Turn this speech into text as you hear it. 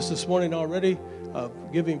this morning already of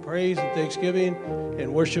giving praise and thanksgiving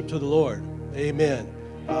and worship to the Lord. Amen.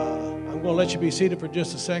 I'm going to let you be seated for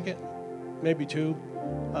just a second, maybe two.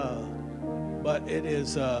 But it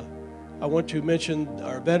is, I want to mention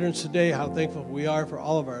our veterans today, how thankful we are for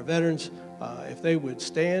all of our veterans. If they would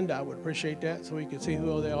stand, I would appreciate that so we can see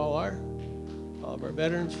who they all are. All of our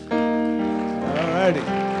veterans. All righty.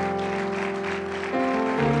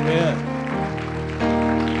 Amen.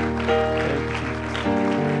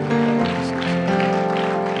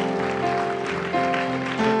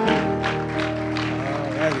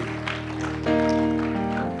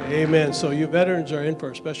 Amen. So you veterans are in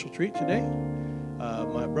for a special treat today.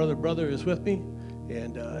 My brother is with me,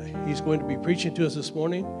 and he's going to be preaching to us this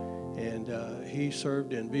morning. And he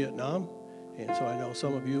served in Vietnam, and so I know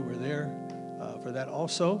some of you were there for that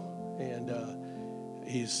also. And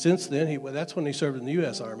he's since then, that's when he served in the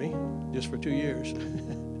U.S. Army, just for 2 years.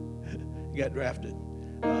 He got drafted.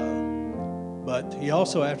 But he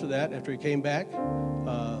also, after he came back,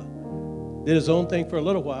 did his own thing for a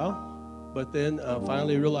little while. But then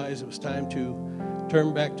finally realized it was time to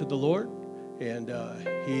turn back to the Lord. And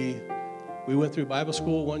we went through Bible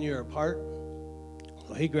school 1 year apart.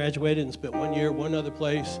 So he graduated and spent 1 year, one other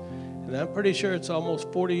place. And I'm pretty sure it's almost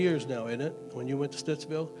 40 years now, isn't it, when you went to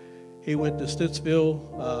Stittsville? He went to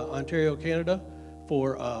Stittsville, Ontario, Canada,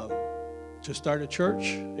 to start a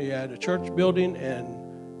church. He had a church building and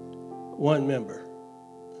one member.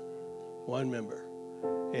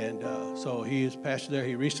 And so he is pastor there.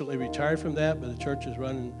 He recently retired from that, but the church is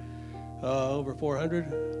running over 400.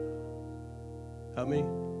 How many?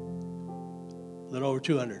 A little over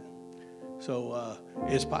 200. So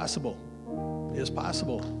it's possible. It's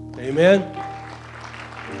possible. Amen.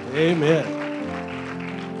 Amen.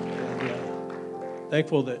 And,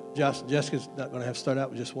 thankful that Jessica's not going to have to start out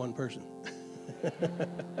with just one person.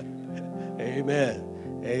 Amen.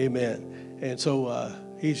 Amen. And so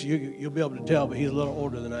you'll be able to tell, but he's a little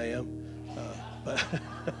older than I am.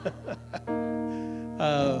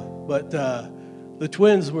 But the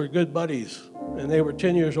twins were good buddies, and they were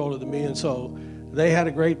 10 years older than me, and so they had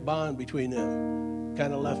a great bond between them.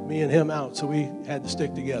 Kind of left me and him out, so we had to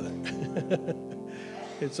stick together.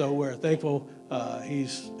 And so we're thankful.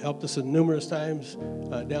 He's helped us in numerous times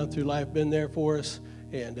down through life, been there for us,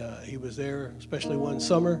 and he was there, especially one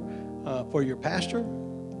summer, for your pastor,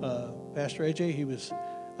 Pastor AJ. He was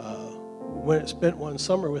spent one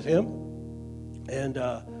summer with him, and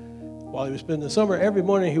while he was spending the summer, every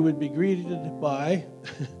morning he would be greeted by,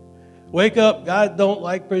 "Wake up! God don't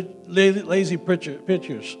like lazy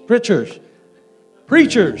preachers."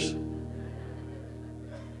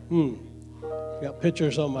 Got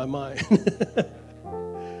pictures on my mind.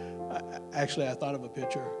 Actually, I thought of a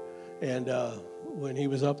picture, and when he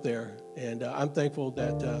was up there, and I'm thankful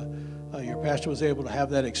that your pastor was able to have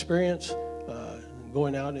that experience,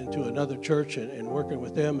 going out into another church and working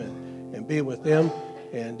with them and being with them.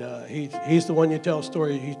 And he's the one you tell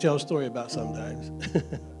story. He tells story about sometimes.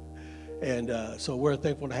 And so we're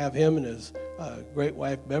thankful to have him and his great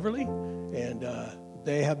wife Beverly, and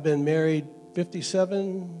they have been married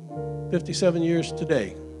 57 years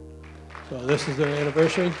today. So this is their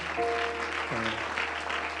anniversary.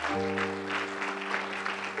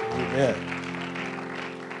 Amen.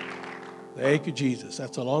 Thank you, Jesus.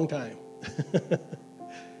 That's a long time.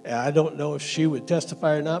 And I don't know if she would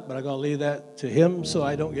testify or not, but I'm going to leave that to him so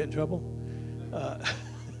I don't get in trouble.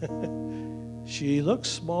 She looks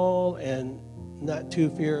small and not too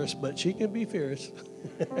fierce, but she can be fierce.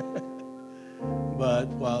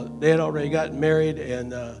 But they had already gotten married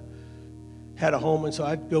and had a home, and so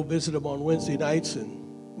I'd go visit them on Wednesday nights,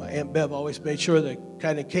 and my Aunt Bev always made sure the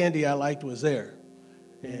kind of candy I liked was there.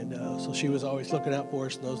 And so she was always looking out for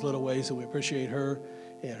us in those little ways, and we appreciate her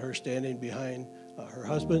and her standing behind her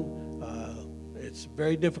husband. It's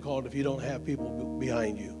very difficult if you don't have people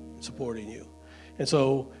behind you, supporting you. And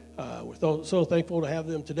so we're so thankful to have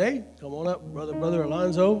them today. Come on up, Brother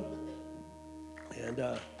Alonzo. And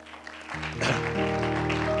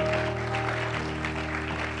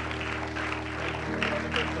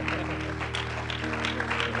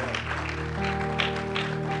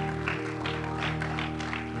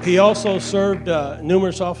he also served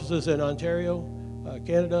numerous offices in Ontario,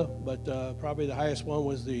 Canada, but probably the highest one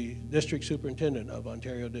was the district superintendent of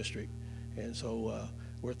Ontario District. And so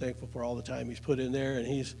we're thankful for all the time he's put in there. And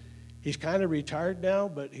he's kind of retired now,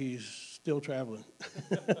 but he's still traveling.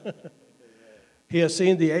 He has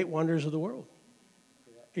seen the 8 wonders of the world.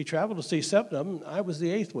 He traveled to see 7 of them. I was the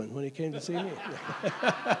 8th one when he came to see me.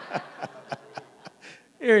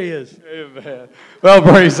 Here he is. Amen. Well,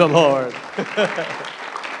 praise the Lord.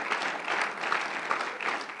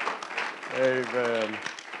 Amen.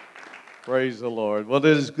 Praise the Lord. Well,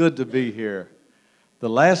 it is good to be here. The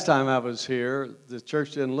last time I was here, the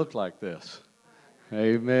church didn't look like this.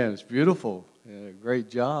 Amen. It's beautiful.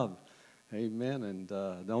 Great job. Amen. And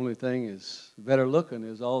the only thing is better looking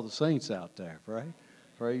is all the saints out there, right?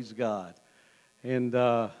 Praise God. And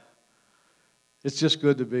it's just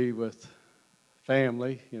good to be with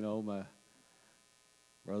family. You know, my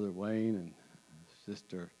brother Wayne and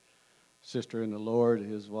sister in the Lord,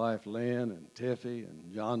 his wife Lynn and Tiffy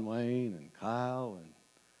and John Wayne and Kyle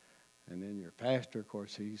and then your pastor, of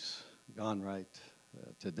course, he's gone right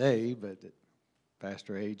today, but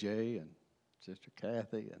Pastor AJ and Sister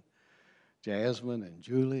Kathy and Jasmine and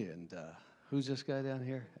Julie and who's this guy down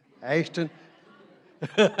here? Ashton.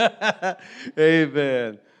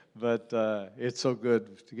 Amen. But it's so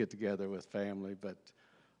good to get together with family, but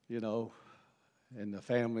you know, in the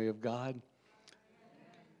family of God.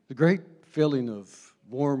 The great feeling of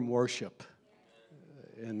warm worship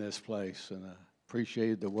in this place, and I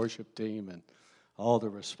appreciated the worship team and all the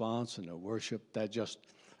response and the worship. That's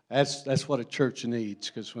what a church needs,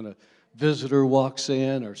 because when a visitor walks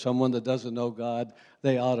in or someone that doesn't know God,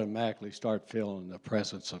 they automatically start feeling the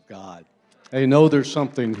presence of God. They know there's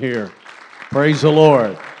something here. Praise the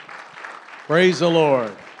Lord. Praise the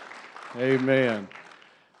Lord. Amen.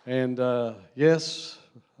 And yes,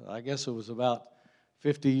 I guess it was about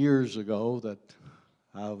 50 years ago that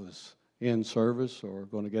I was in service or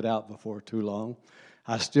going to get out before too long.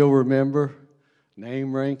 I still remember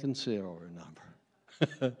name, rank, and serial number.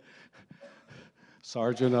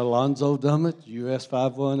 Sergeant Alonzo Dummett, US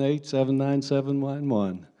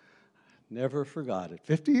 518-79711. Never forgot it.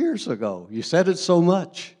 50 years ago. You said it so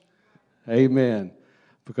much. Amen.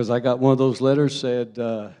 Because I got one of those letters said,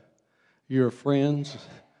 your friends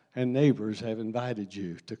and neighbors have invited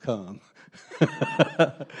you to come.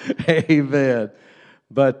 Amen.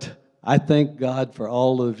 But I thank God for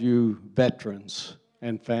all of you veterans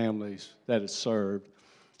and families that have served.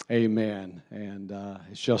 Amen. And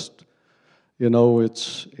it's just, you know,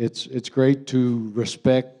 it's great to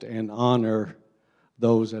respect and honor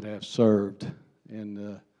those that have served in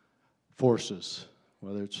the forces,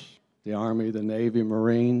 whether it's the Army, the Navy,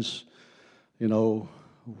 Marines, you know,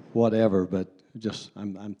 whatever. But just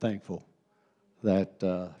I'm thankful that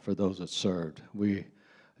for those that served. The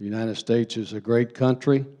United States is a great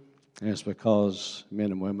country, and it's because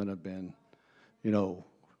men and women have been, you know,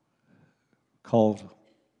 called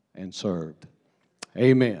and served.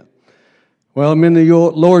 Amen. Well, I'm in the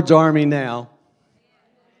Lord's Army now.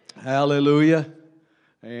 Hallelujah.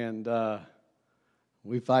 And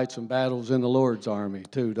we fight some battles in the Lord's Army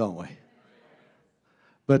too, don't we?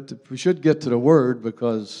 But we should get to the Word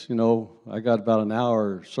because, you know, I got about an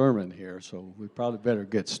hour sermon here, so we probably better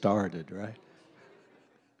get started, right?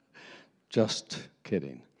 Just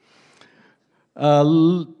kidding.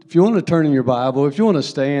 If you want to turn in your Bible, if you want to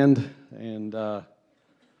stand, and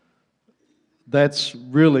that's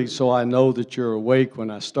really so I know that you're awake when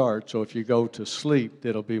I start, so if you go to sleep,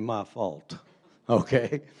 it'll be my fault,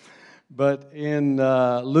 okay? But in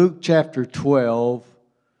Luke chapter 12,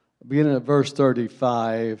 beginning at verse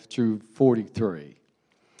 35 through 43. It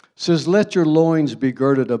says, let your loins be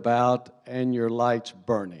girded about and your lights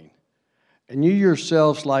burning. And you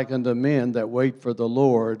yourselves like unto men that wait for the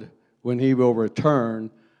Lord when he will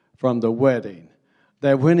return from the wedding,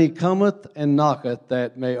 that when he cometh and knocketh,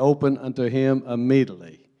 that may open unto him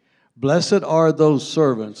immediately. Blessed are those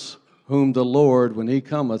servants whom the Lord, when he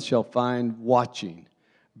cometh, shall find watching.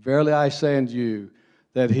 Verily I say unto you,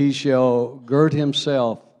 that he shall gird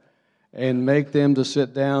himself and make them to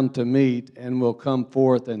sit down to meat, and will come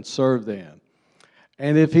forth and serve them.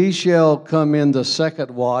 And if he shall come in the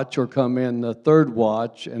second watch, or come in the third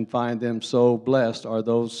watch, and find them so, blessed are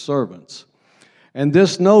those servants. And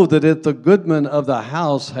this know that if the goodman of the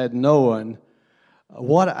house had known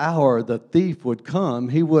what hour the thief would come,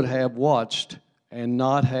 he would have watched, and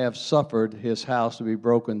not have suffered his house to be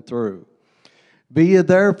broken through. Be ye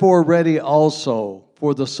therefore ready also,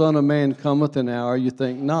 for the Son of Man cometh in an hour you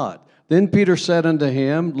think not. Then Peter said unto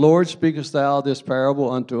him, Lord, speakest thou this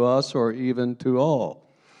parable unto us, or even to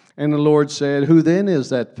all? And the Lord said, who then is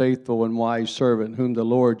that faithful and wise servant, whom the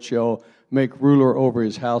Lord shall make ruler over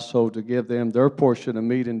his household, to give them their portion of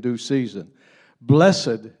meat in due season?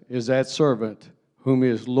 Blessed is that servant, whom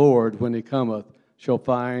his Lord, when he cometh, shall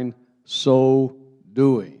find so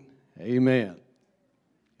doing. Amen.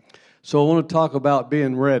 So I want to talk about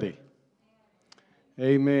being ready.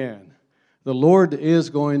 Amen. The Lord is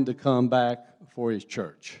going to come back for his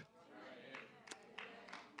church.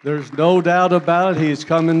 There's no doubt about it. He's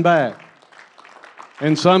coming back.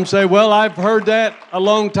 And some say, well, I've heard that a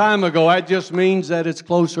long time ago. That just means that it's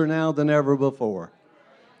closer now than ever before.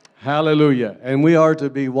 Hallelujah. And we are to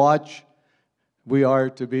be watching,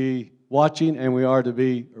 and we are to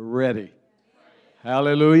be ready.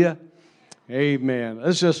 Hallelujah. Amen.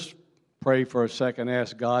 Let's just pray for a second.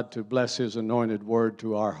 Ask God to bless His anointed word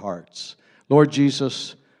to our hearts. Lord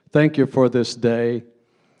Jesus, thank you for this day.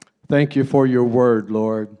 Thank you for your word,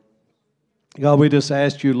 Lord. God, we just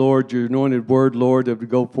ask you, Lord, your anointed word, Lord, that would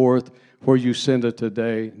go forth where you send it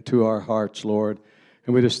today to our hearts, Lord.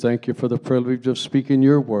 And we just thank you for the privilege of speaking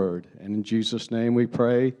your word. And in Jesus' name we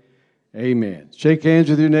pray, amen. Shake hands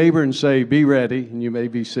with your neighbor and say, be ready, and you may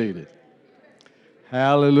be seated.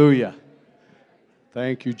 Hallelujah.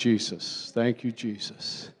 Thank you, Jesus. Thank you,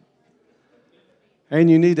 Jesus. And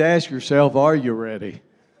you need to ask yourself, are you ready?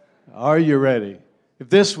 Are you ready? If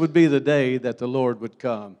this would be the day that the Lord would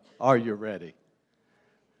come, are you ready?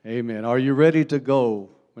 Amen. Are you ready to go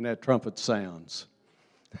when that trumpet sounds?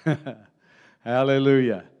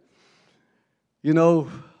 Hallelujah. You know,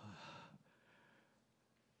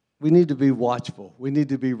 we need to be watchful. We need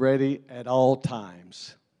to be ready at all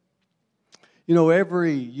times. You know,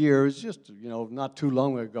 every year, it's just, not too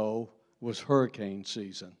long ago, was hurricane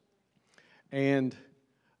season. And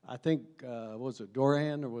I think, was it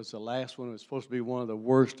Dorian, or was the last one? It was supposed to be one of the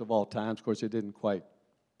worst of all times. Of course, it didn't quite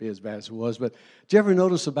be as bad as it was. But did you ever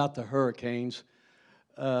notice about the hurricanes?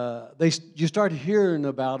 You start hearing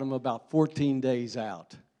about them about 14 days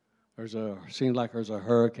out. Seems like there's a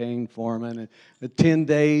hurricane forming. And at 10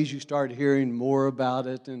 days, you start hearing more about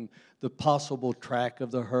it and the possible track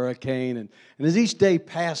of the hurricane. And as each day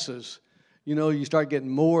passes, you start getting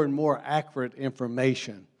more and more accurate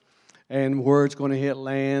information and where it's going to hit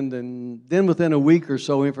land. And then within a week or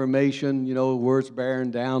so, information, where it's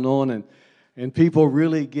bearing down on. And people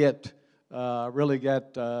really get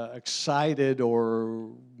excited, or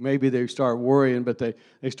maybe they start worrying, but they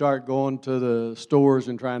start going to the stores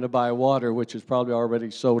and trying to buy water, which is probably already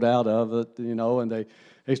sold out of it, and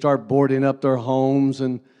they start boarding up their homes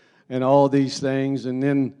and all these things. And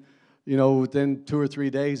then, within 2 or 3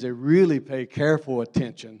 days, they really pay careful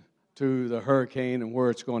attention to the hurricane and where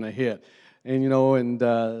it's going to hit. And,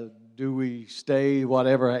 do we stay,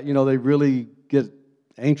 whatever, they really get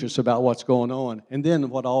anxious about what's going on. And then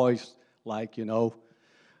what I always like,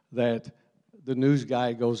 that the news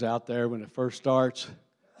guy goes out there when it first starts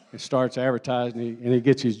and starts advertising, and he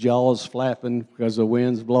gets his jaws flapping because the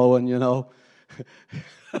wind's blowing,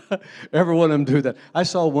 Every one of them do that. I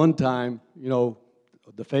saw one time, the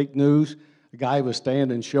fake news, the guy was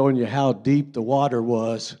standing showing you how deep the water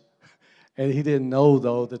was, and he didn't know,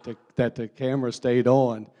 though, that the camera stayed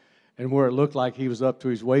on. And where it looked like he was up to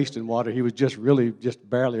his waist in water, he was just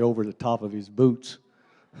barely over the top of his boots.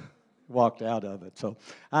 Walked out of it. So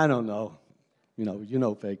I don't know. You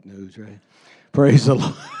know fake news, right? Praise the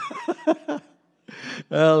Lord.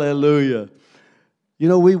 Hallelujah.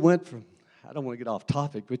 We went from, I don't want to get off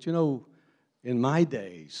topic, but in my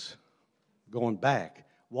days, going back,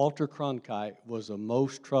 Walter Cronkite was the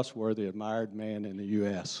most trustworthy, admired man in the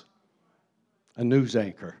U.S. A news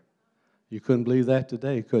anchor. You couldn't believe that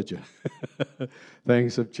today, could you?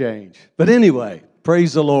 Things have changed. But anyway,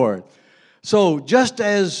 praise the Lord. So just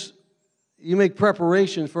as you make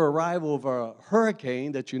preparations for arrival of a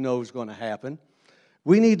hurricane that is going to happen,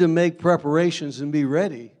 we need to make preparations and be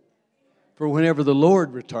ready for whenever the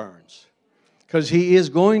Lord returns. Because He is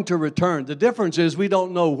going to return. The difference is we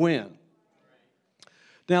don't know when.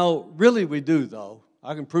 Now, really we do, though.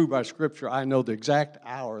 I can prove by Scripture I know the exact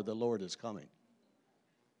hour the Lord is coming.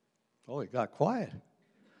 Oh, it got quiet.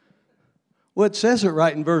 Well, it says it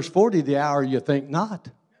right in verse 40, the hour you think not.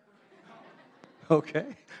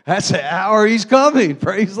 Okay, that's the hour He's coming.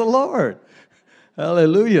 Praise the Lord.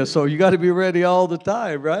 Hallelujah. So you got to be ready all the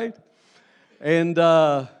time, right? And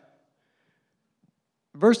verse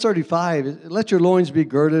 35, let your loins be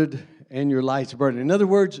girded and your lights burning. In other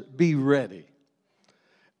words, be ready.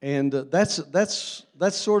 And that's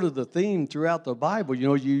sort of the theme throughout the Bible.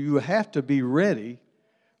 You have to be ready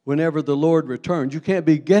whenever the Lord returns. You can't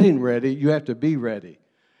be getting ready. You have to be ready.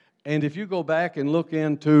 And if you go back and look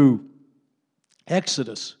into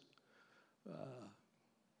Exodus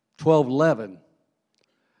 12:11,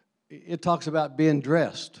 it talks about being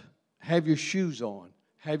dressed. Have your shoes on.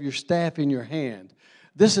 Have your staff in your hand.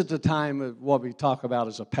 This is the time of what we talk about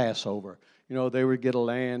as a Passover. They would get a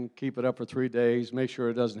lamb, keep it up for 3 days, make sure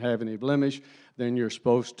it doesn't have any blemish. Then you're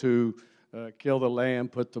supposed to kill the lamb,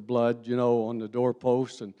 put the blood, on the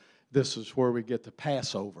doorpost. And this is where we get the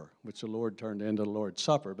Passover, which the Lord turned into the Lord's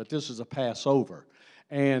Supper. But this is a Passover.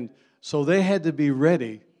 And so they had to be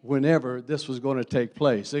ready whenever this was going to take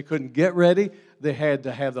place. They couldn't get ready. They had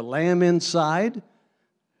to have the lamb inside.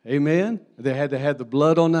 Amen. They had to have the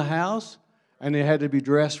blood on the house. and they had to be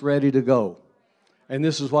dressed ready to go. And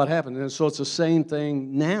this is what happened. And so it's the same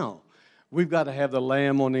thing now. We've got to have the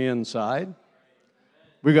lamb on the inside.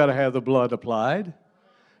 We've got to have the blood applied.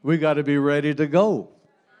 We've got to be ready to go.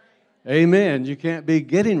 Amen. You can't be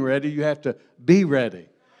getting ready. You have to be ready.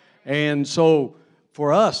 And so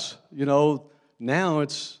for us, now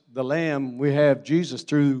it's the lamb. We have Jesus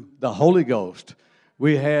through the Holy Ghost.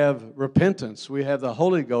 We have repentance. We have the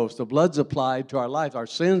Holy Ghost. The blood's applied to our life. Our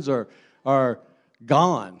sins are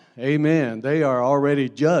gone. Amen. They are already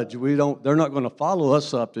judged. They're not going to follow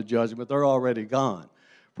us up to judgment. They're already gone.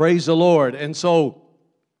 Praise the Lord. And so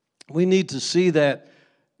we need to see that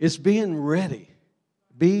it's being ready.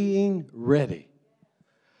 Being ready.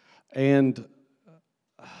 And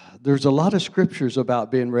there's a lot of scriptures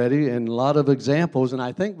about being ready and a lot of examples. And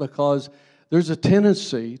I think because there's a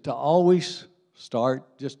tendency to always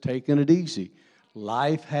start just taking it easy.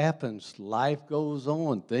 Life happens. Life goes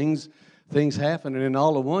on. Things happen, and then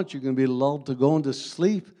all at once you can be lulled to go into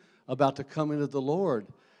sleep about the coming of the Lord.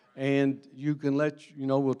 And you can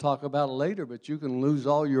we'll talk about it later, but you can lose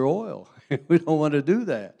all your oil. We don't want to do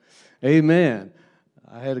that. Amen.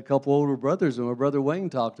 I had a couple older brothers, and my brother Wayne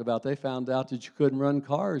talked about they found out that you couldn't run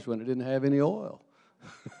cars when it didn't have any oil.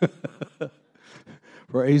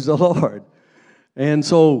 Praise the Lord. And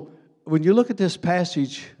so when you look at this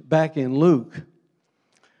passage back in Luke,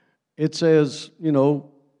 it says,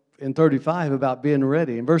 in 35 about being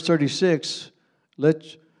ready. In verse 36, let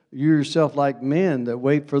you yourself like men that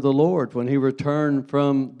wait for the Lord when he return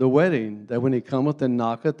from the wedding, that when he cometh and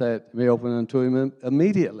knocketh, that may open unto him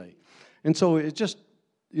immediately. And so it's just,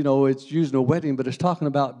 it's using a wedding, but it's talking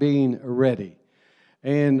about being ready.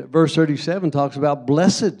 And verse 37 talks about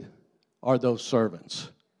blessed are those servants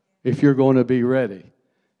if you're going to be ready.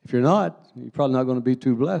 If you're not, you're probably not going to be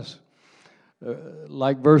too blessed.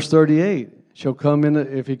 Like verse 38, shall come in,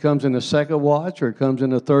 if he comes in the second watch or comes in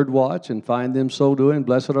the third watch and find them so doing,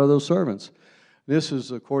 blessed are those servants. This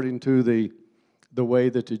is according to the way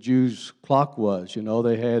that the Jews' clock was.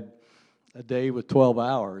 They had a day with 12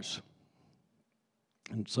 hours.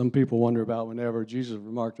 And some people wonder about whenever Jesus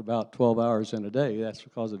remarked about 12 hours in a day, that's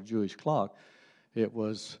because of the Jewish clock. It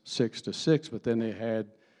was 6 to 6, but then they had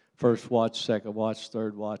first watch, second watch,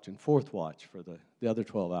 third watch, and fourth watch for the other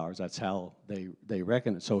 12 hours. That's how they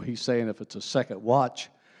reckon it. So he's saying if it's a second watch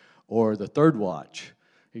or the third watch,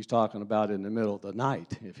 he's talking about in the middle of the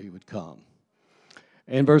night if he would come.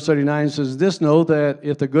 And verse 39 says, this know that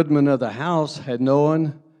if the goodman of the house had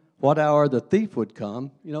known what hour the thief would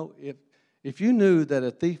come, if you knew that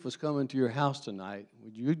a thief was coming to your house tonight,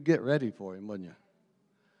 you'd get ready for him, wouldn't you?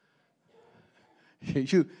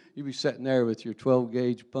 You'd be sitting there with your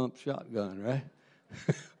 12-gauge pump shotgun, right?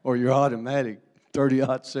 Or your automatic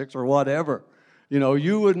 30-06 or whatever.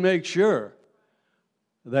 You would make sure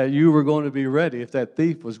that you were going to be ready if that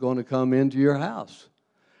thief was going to come into your house.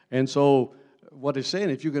 And so what it's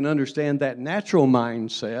saying, if you can understand that natural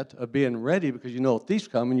mindset of being ready because a thief's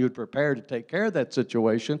coming, you'd prepare to take care of that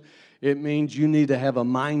situation, it means you need to have a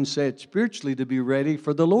mindset spiritually to be ready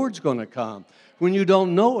for the Lord's going to come. When you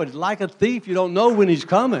don't know it, like a thief, you don't know when he's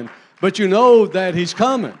coming, but you know that he's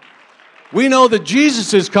coming. We know that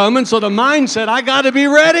Jesus is coming, so the mindset, I got to be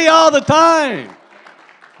ready all the time.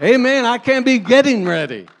 Amen. I can't be getting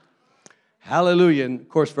ready. Hallelujah. And, of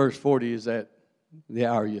course, verse 40 is that the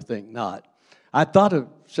hour you think not. I thought of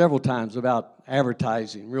several times about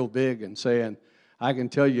advertising real big and saying, I can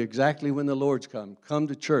tell you exactly when the Lord's come. Come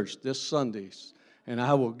to church this Sunday, and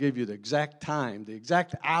I will give you the exact time, the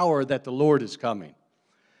exact hour that the Lord is coming.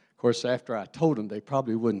 Of course, after I told them, they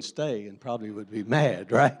probably wouldn't stay and probably would be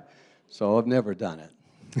mad, right? So I've never done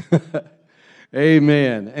it.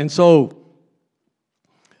 Amen. And so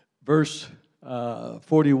verse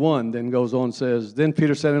 41 then goes on and says, then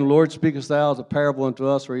Peter said, and Lord, speakest thou as a parable unto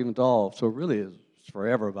us or even to all? So really it's for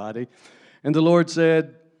everybody. And the Lord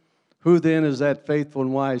said, who then is that faithful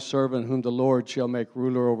and wise servant whom the Lord shall make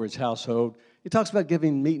ruler over his household? He talks about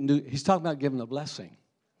giving meat and he's talking about giving a blessing.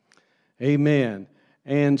 Amen.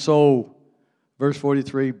 And so, verse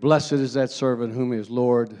 43, blessed is that servant whom his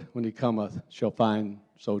Lord, when he cometh, shall find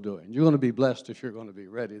so doing. You're going to be blessed if you're going to be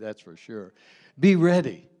ready, that's for sure. Be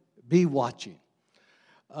ready. Be watching.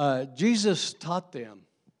 Jesus taught them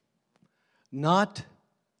not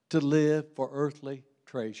to live for earthly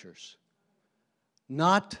treasures,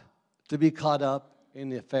 not to be caught up in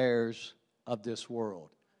the affairs of this world.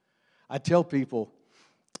 I tell people,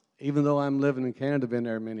 even though I'm living in Canada, been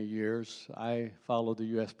there many years, I follow the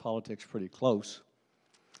U.S. politics pretty close.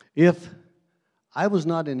 If I was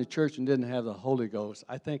not in the church and didn't have the Holy Ghost,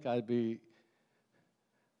 I think I'd be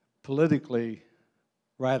politically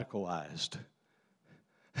radicalized.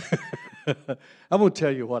 I won't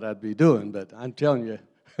tell you what I'd be doing, but I'm telling you,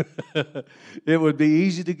 it would be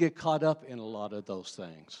easy to get caught up in a lot of those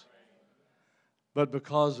things. But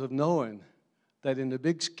because of knowing that in the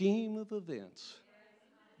big scheme of events,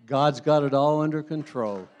 God's got it all under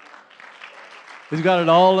control. He's got it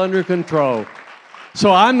all under control.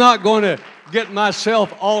 So I'm not going to get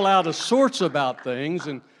myself all out of sorts about things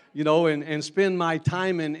and spend my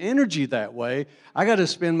time and energy that way. I got to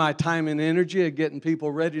spend my time and energy at getting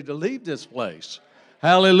people ready to leave this place.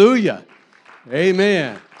 Hallelujah.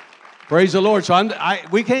 Amen. Praise the Lord. So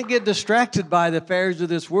we can't get distracted by the affairs of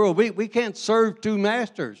this world. We can't serve two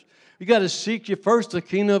masters. You got to seek ye first the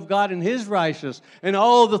kingdom of God and His righteousness, and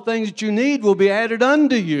all the things that you need will be added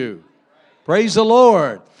unto you. Praise the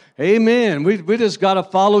Lord. Amen. We just got to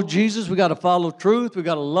follow Jesus. We got to follow truth. We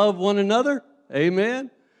got to love one another. Amen.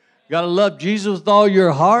 You got to love Jesus with all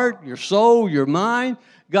your heart, your soul, your mind.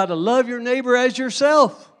 You got to love your neighbor as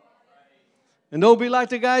yourself. And don't be like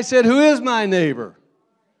the guy said, "Who is my neighbor?"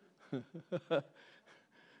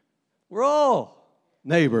 We're all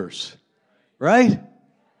neighbors, right?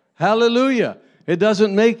 Hallelujah. It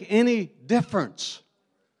doesn't make any difference.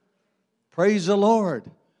 Praise the Lord.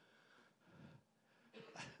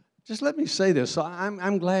 Just let me say this.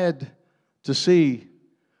 I'm glad to see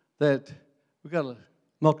that we've got a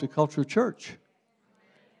multicultural church.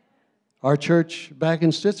 Our church back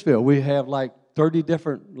in Stittsville, we have like 30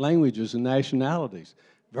 different languages and nationalities.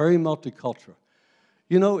 Very multicultural.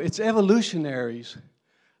 You know, it's evolutionaries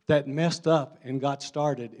that messed up and got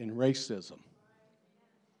started in racism.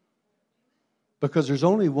 Because there's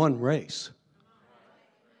only one race.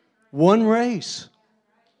 One race.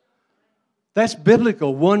 That's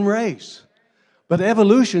biblical, one race. But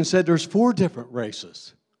evolution said there's 4 different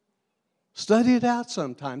races. Study it out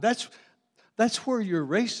sometime. That's where your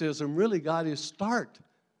racism really got its start.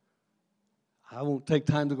 I won't take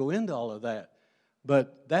time to go into all of that.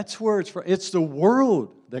 But that's where it's from. It's the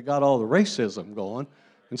world that got all the racism going.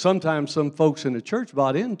 And sometimes some folks in the church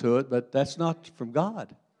bought into it, but that's not from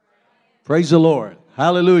God. Praise the Lord.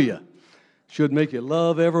 Hallelujah. Should make you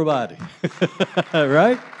love everybody.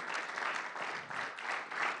 Right?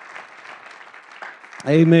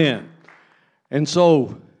 Amen. And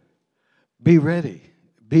so, be ready.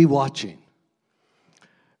 Be watching.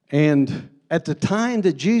 And at the time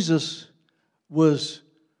that Jesus was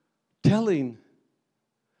telling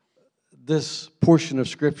this portion of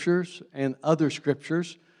Scriptures and other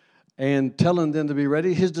Scriptures and telling them to be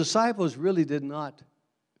ready, His disciples really did not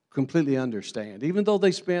completely understand. Even though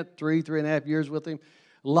they spent 3.5 years with Him,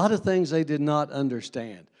 a lot of things they did not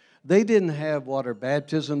understand. They didn't have water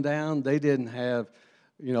baptism down. They didn't have,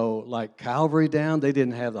 like Calvary down. They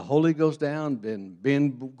didn't have the Holy Ghost down,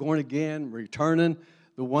 been born again, returning,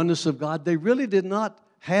 the oneness of God. They really did not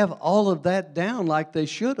have all of that down like they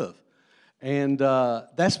should have. And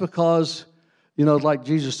that's because, like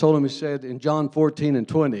Jesus told him, He said in John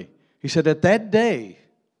 14:20, He said, "At that day,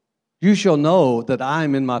 you shall know that I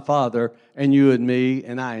am in my Father, and you in me,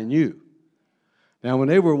 and I in you." Now, when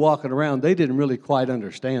they were walking around, they didn't really quite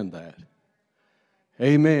understand that.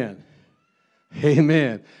 Amen.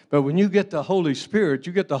 Amen. But when you get the Holy Spirit,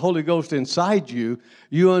 you get the Holy Ghost inside you,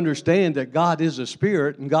 you understand that God is a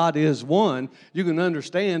spirit and God is one. You can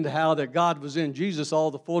understand how that God was in Jesus, all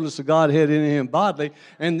the fullness of Godhead in Him bodily.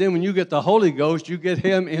 And then when you get the Holy Ghost, you get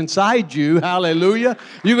Him inside you. Hallelujah.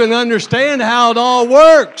 You can understand how it all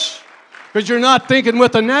works. Because you're not thinking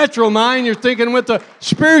with the natural mind, you're thinking with the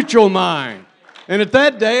spiritual mind. And at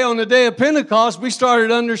that day, on the day of Pentecost, we started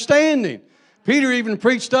understanding. Peter even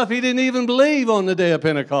preached stuff he didn't even believe on the day of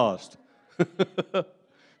Pentecost.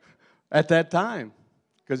 At that time.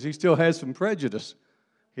 Because he still has some prejudice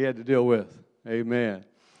he had to deal with. Amen.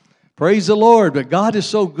 Praise the Lord. But God is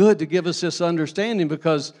so good to give us this understanding,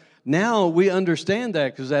 because now we understand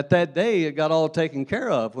that. Because at that day, it got all taken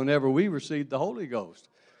care of whenever we received the Holy Ghost.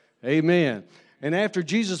 Amen. And after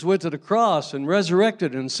Jesus went to the cross and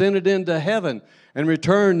resurrected and ascended into heaven and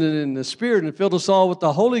returned in the Spirit and filled us all with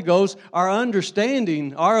the Holy Ghost, our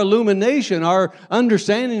understanding, our illumination, our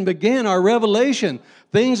understanding began, our revelation.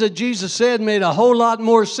 Things that Jesus said made a whole lot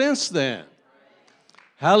more sense then.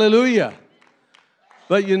 Hallelujah.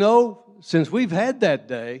 But since we've had that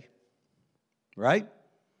day, right?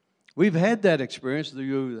 We've had that experience that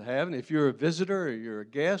you have. And if you're a visitor or you're a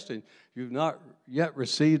guest and you've not yet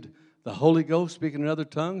received the Holy Ghost speaking in other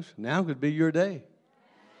tongues, now could be your day.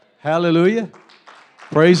 Hallelujah.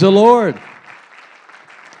 Praise the Lord.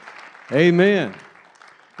 Amen.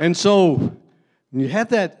 And so, when you have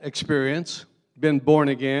that experience, been born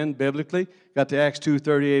again biblically, got the Acts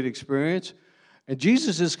 2:38 experience, and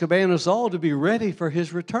Jesus is commanding us all to be ready for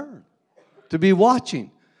His return, to be watching,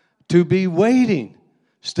 to be waiting.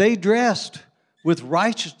 Stay dressed with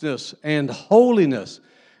righteousness and holiness.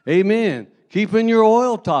 Amen. Keeping your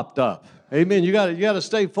oil topped up. Amen. You got to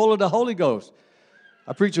stay full of the Holy Ghost.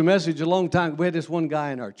 I preached a message a long time. We had this one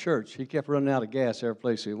guy in our church. He kept running out of gas every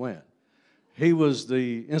place he went. He was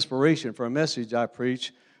the inspiration for a message I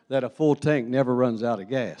preached that a full tank never runs out of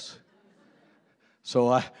gas.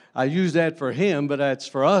 So I use that for him, but that's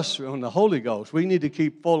for us on the Holy Ghost. We need to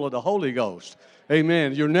keep full of the Holy Ghost.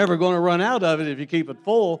 Amen. You're never going to run out of it if you keep it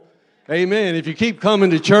full. Amen. If you keep coming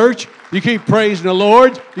to church, you keep praising the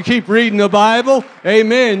Lord, you keep reading the Bible,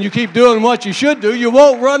 amen, you keep doing what you should do, you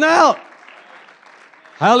won't run out.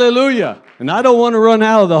 Hallelujah. And I don't want to run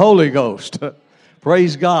out of the Holy Ghost.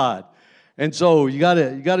 Praise God. And so you got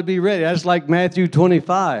to be ready. That's like Matthew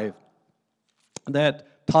 25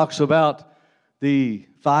 that talks about the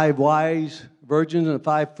 5 wise virgins and the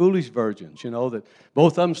 5 foolish virgins, that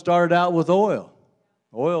both of them started out with oil.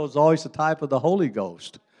 Oil is always the type of the Holy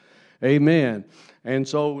Ghost. Amen. And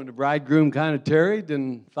so when the bridegroom kind of tarried,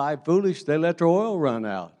 then 5 foolish, they let their oil run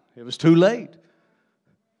out. It was too late.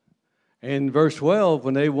 In verse 12,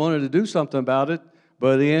 when they wanted to do something about it,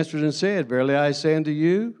 but he answered and said, verily I say unto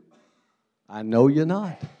you, I know you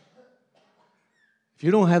not. If you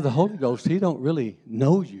don't have the Holy Ghost, he don't really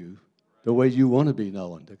know you the way you want to be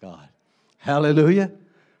known to God. Hallelujah.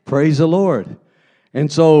 Praise the Lord.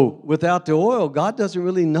 And so without the oil, God doesn't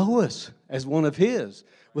really know us as one of his.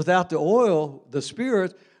 Without the oil, the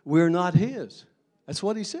Spirit, we're not his. That's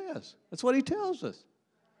what he says. That's what he tells us.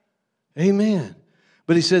 Amen.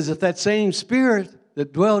 But he says, if that same Spirit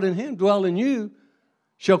that dwelled in him dwell in you,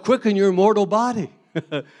 shall quicken your mortal body.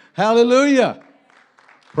 Hallelujah.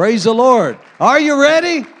 Praise the Lord. Are you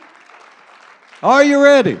ready? Are you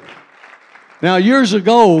ready? Now, years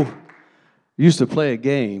ago, I used to play a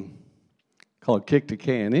game called Kick the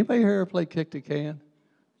Can. Anybody here play Kick the Can?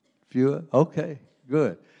 Few? Okay,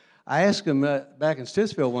 good. I asked them back in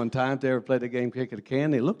Stittsville one time if they ever played the game Kick the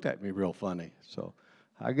Can. They looked at me real funny. So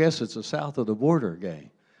I guess it's a south of the border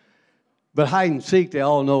game. But hide and seek, they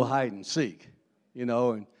all know hide and seek,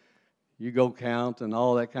 and you go count and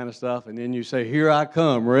all that kind of stuff, and then you say, here I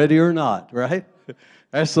come, ready or not, right?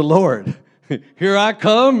 That's the Lord. Here I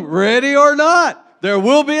come, ready or not. There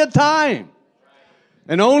will be a time.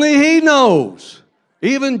 And only he knows.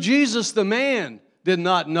 Even Jesus the man did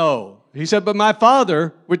not know. He said, but my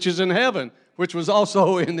Father, which is in heaven, which was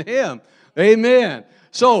also in him. Amen.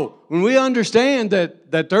 So when we understand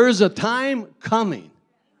that there is a time coming,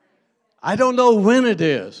 I don't know when it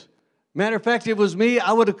is. Matter of fact, if it was me,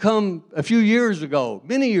 I would have come a few years ago,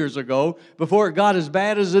 many years ago, before it got as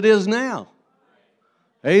bad as it is now.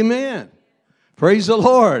 Amen. Praise the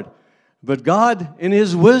Lord. But God, in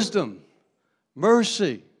his wisdom,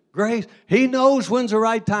 mercy, grace, he knows when's the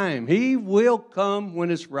right time. He will come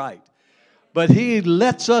when it's right. But he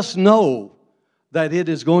lets us know that it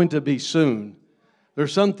is going to be soon.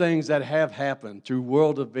 There's some things that have happened through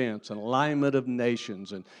world events and alignment of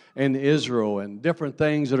nations and Israel and different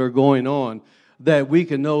things that are going on that we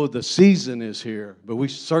can know the season is here, but we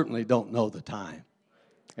certainly don't know the time.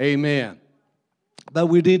 Amen. But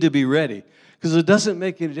we need to be ready because it doesn't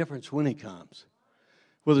make any difference when he comes.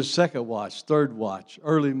 Whether second watch, third watch,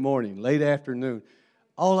 early morning, late afternoon,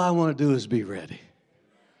 all I want to do is be ready.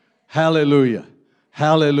 Hallelujah.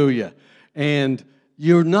 Hallelujah. And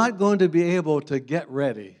you're not going to be able to get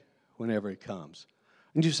ready whenever it comes.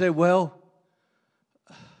 And you say, well,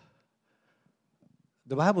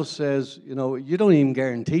 the Bible says, you don't even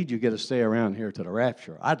guarantee you get to stay around here to the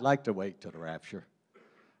rapture. I'd like to wait to the rapture.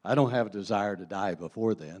 I don't have a desire to die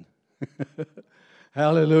before then.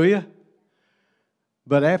 Hallelujah.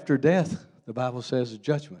 But after death, the Bible says,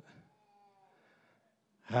 judgment.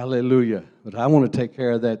 Hallelujah. But I want to take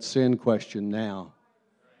care of that sin question now.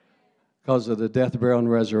 Because of the death, burial,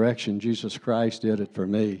 and resurrection, Jesus Christ did it for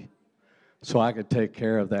me. So I could take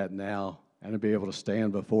care of that now and be able to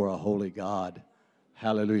stand before a holy God.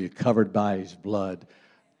 Hallelujah. Covered by his blood,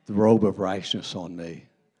 the robe of righteousness on me.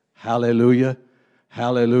 Hallelujah.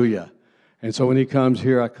 Hallelujah. And so when he comes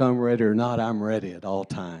here, I come ready or not, I'm ready at all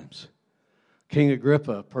times. King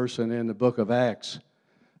Agrippa, a person in the book of Acts,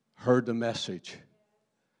 heard the message.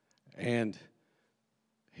 And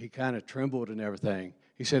he kind of trembled and everything.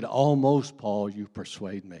 He said, almost, Paul, you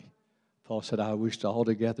persuade me. Paul said, I wished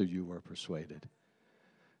altogether you were persuaded.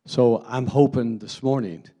 So I'm hoping this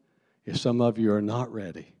morning, if some of you are not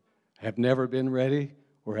ready, have never been ready,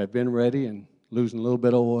 or have been ready and losing a little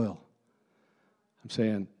bit of oil, I'm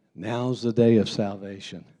saying, now's the day of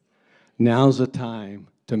salvation. Now's the time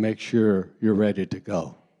to make sure you're ready to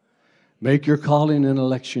go. Make your calling and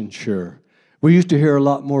election sure. We used to hear a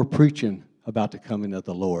lot more preaching about the coming of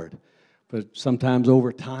the Lord. But sometimes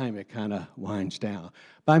over time it kind of winds down.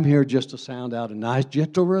 But I'm here just to sound out a nice,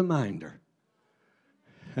 gentle reminder.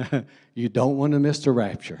 You don't want to miss the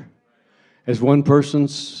rapture. As one person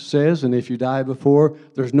says, and if you die before,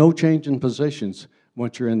 there's no change in positions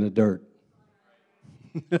once you're in the dirt.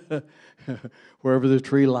 Wherever the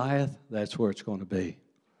tree lieth, that's where it's going to be.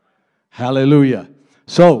 Hallelujah.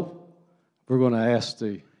 So, we're going to ask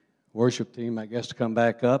the worship team, I guess, to come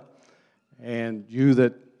back up. And you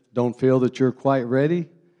that don't feel that you're quite ready,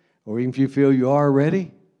 or even if you feel you are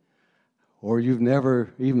ready, or you've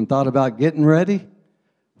never even thought about getting ready,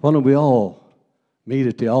 why don't we all meet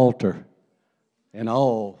at the altar and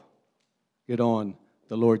all get on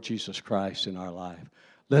the Lord Jesus Christ in our life.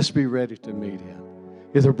 Let's be ready to meet Him.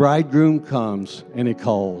 If the bridegroom comes and He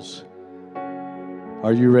calls,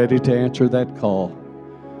 are you ready to answer that call?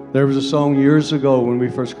 There was a song years ago when we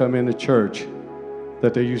first come into church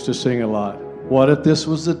that they used to sing a lot. What if this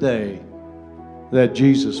was the day that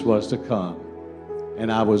Jesus was to come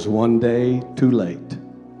and I was one day too late?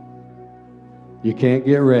 You can't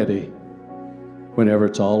get ready whenever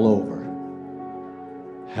it's all over.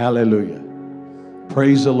 Hallelujah.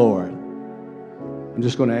 Praise the Lord. I'm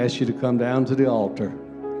just going to ask you to come down to the altar.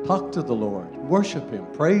 Talk to the Lord. Worship Him.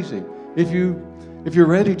 Praise Him. If you're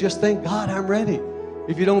ready, just thank God, I'm ready.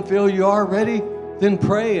 If you don't feel you are ready, then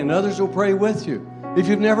pray and others will pray with you. If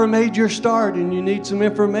you've never made your start and you need some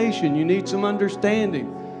information, you need some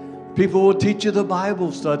understanding, people will teach you the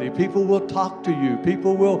Bible study. People will talk to you.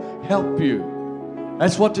 People will help you.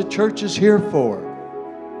 That's what the church is here for.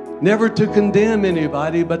 Never to condemn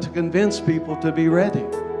anybody, but to convince people to be ready.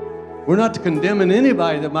 We're not condemning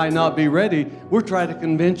anybody that might not be ready. We're trying to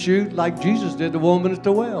convince you, like Jesus did the woman at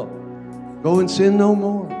the well. Go and sin no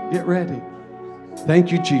more. Get ready.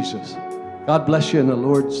 Thank you, Jesus. God bless you in the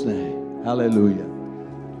Lord's name. Hallelujah.